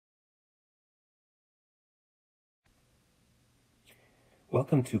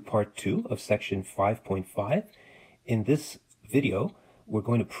Welcome to part 2 of section 5.5. In this video, we're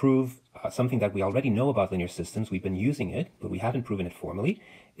going to prove something that we already know about linear systems. We've been using it, but we haven't proven it formally.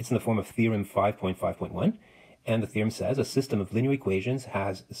 It's in the form of Theorem 5.5.1, and the theorem says a system of linear equations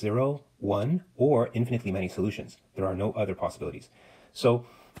has 0, 1, or infinitely many solutions. There are no other possibilities. So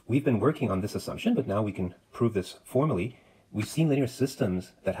we've been working on this assumption, but now we can prove this formally. We've seen linear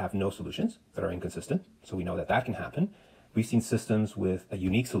systems that have no solutions, that are inconsistent, so we know that that can happen. We've seen systems with a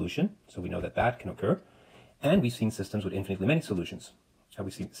unique solution, so we know that that can occur. And we've seen systems with infinitely many solutions. And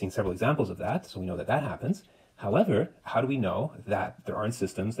we've seen several examples of that, so we know that that happens. However, how do we know that there aren't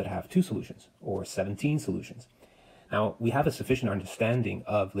systems that have 2 solutions or 17 solutions? Now, we have a sufficient understanding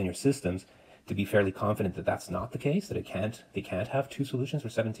of linear systems to be fairly confident that that's not the case, that they can't have 2 solutions or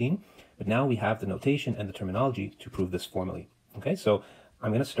 17. But now we have the notation and the terminology to prove this formally. Okay, so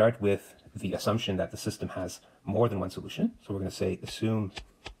I'm going to start with the assumption that the system has more than one solution. So we're going to say assume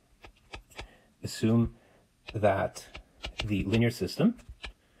that the linear system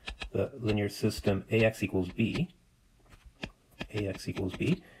ax equals b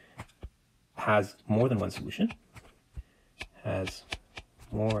has more than one solution,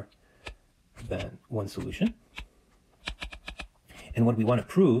 And what we want to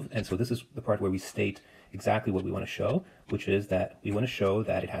prove, and so this is the part where we state exactly what we want to show, which is that we want to show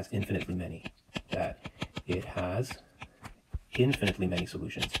that it has infinitely many,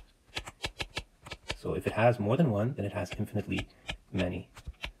 solutions. So if it has more than one, then it has infinitely many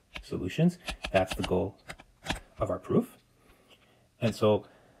solutions. That's the goal of our proof. And so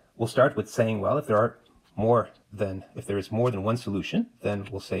we'll start with saying, well, if there is more than one solution, then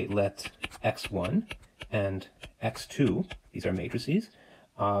we'll say let x1 and x2, these are matrices,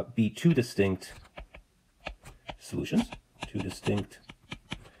 be 2 distinct solutions,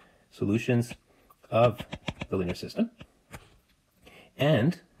 of the linear system.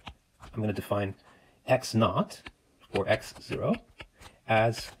 And I'm going to define x0 or x0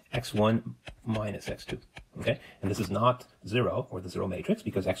 as x1 minus x2. Okay, and this is not 0 or the 0 matrix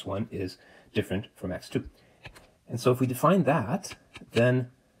because x1 is different from x2. And so if we define that,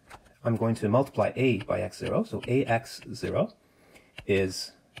 then I'm going to multiply a by x0. So ax0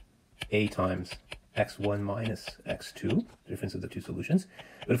 is a times x1 minus x2, difference of the 2 solutions.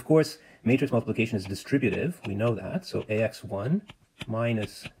 But of course, matrix multiplication is distributive. We know that. So ax1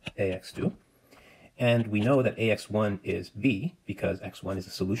 minus ax2. And we know that ax1 is b because x1 is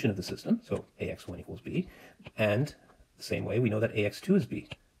a solution of the system. So ax1 equals b. And the same way, we know that ax2 is b.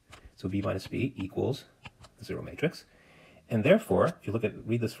 So b minus b equals the 0 matrix. And therefore, if you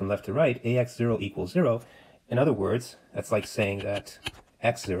read this from left to right, ax0 equals 0. In other words, that's like saying that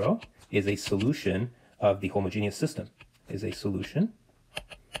x0 is a solution of the homogeneous system, is a solution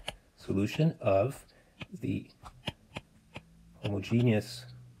of the homogeneous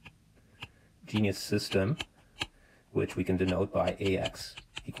system, which we can denote by ax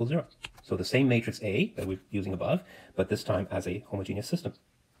equals 0. So the same matrix A that we're using above, but this time as a homogeneous system.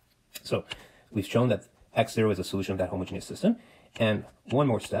 So we've shown that x0 is a solution of that homogeneous system. And one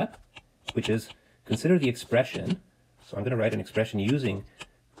more step, which is consider the expression. So I'm going to write an expression using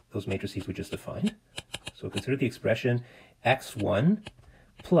those matrices we just defined. So consider the expression x1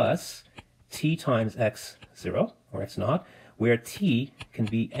 plus t times x0, or x0, where t can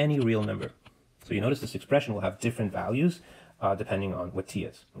be any real number. So you notice this expression will have different values depending on what t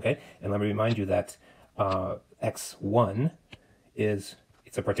is. Okay, and let me remind you that x1 it's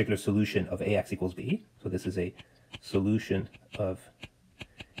a particular solution of ax equals b. So this is a solution of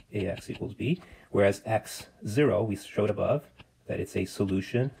ax equals b, whereas x0, we showed above that it's a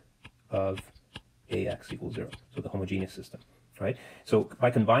solution of ax equals 0, so the homogeneous system, right? So by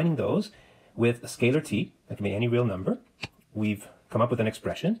combining those with a scalar t that can be any real number, we've come up with an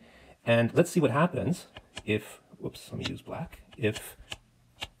expression. And let's see what happens if, let me use black, if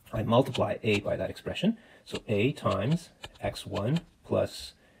I multiply a by that expression. So a times x1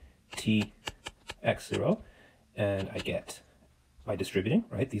 plus t x0, and I get, by distributing,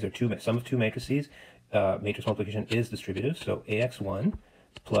 right? These are sum of 2 matrices. Matrix multiplication is distributive, so ax1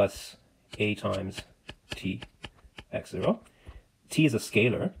 plus a times t x0. T is a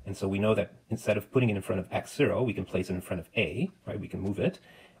scalar, and so we know that instead of putting it in front of x0, we can place it in front of a, right? We can move it.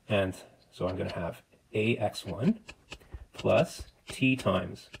 And so I'm going to have ax1 plus t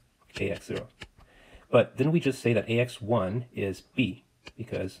times ax0. But didn't we just say that ax1 is b,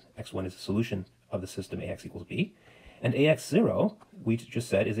 because x1 is a solution of the system ax equals b? And ax0, we just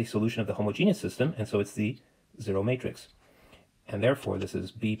said, is a solution of the homogeneous system, and so it's the 0 matrix. And therefore, this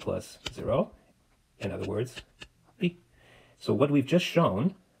is b plus 0, in other words, b. So what we've just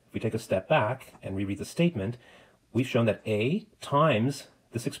shown, if we take a step back and reread the statement, we've shown that A times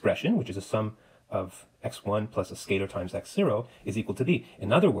this expression, which is a sum of x1 plus a scalar times x0, is equal to B.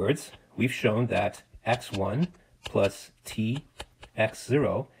 In other words, we've shown that x1 plus t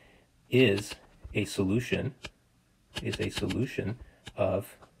x0 is a solution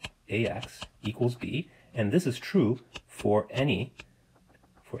of ax equals B, and this is true for any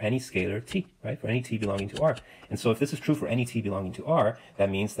scalar t, right? For any t belonging to R. And so if this is true for any t belonging to R, that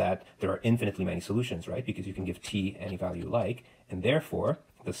means that there are infinitely many solutions, right? Because you can give t any value you like, and therefore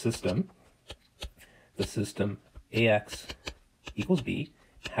the system ax equals B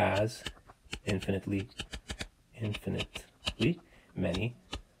has infinitely many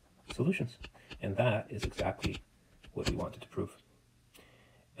solutions. And that is exactly what we wanted to prove.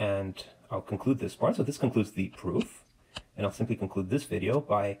 And I'll conclude this part. So this concludes the proof. And I'll simply conclude this video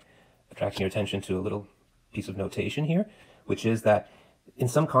by attracting your attention to a little piece of notation here, which is that in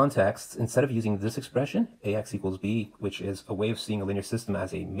some contexts, instead of using this expression, ax equals b, which is a way of seeing a linear system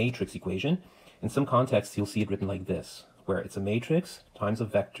as a matrix equation, in some contexts you'll see it written like this, where it's a matrix times a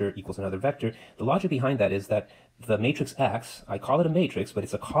vector equals another vector. The logic behind that is that the matrix X, I call it a matrix, but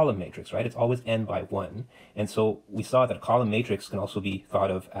it's a column matrix, right? It's always n by 1. And so we saw that a column matrix can also be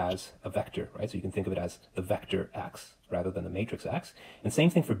thought of as a vector, right? So you can think of it as the vector X rather than the matrix X. And same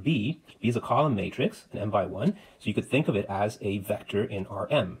thing for B. B is a column matrix, an m by 1. So you could think of it as a vector in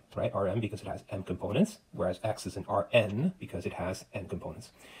Rm, right? Rm because it has m components, whereas X is in Rn because it has n components.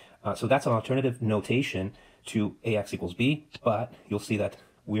 So that's an alternative notation to ax equals b, but you'll see that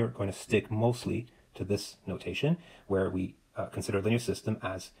we're going to stick mostly to this notation where we consider a linear system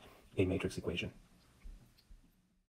as a matrix equation.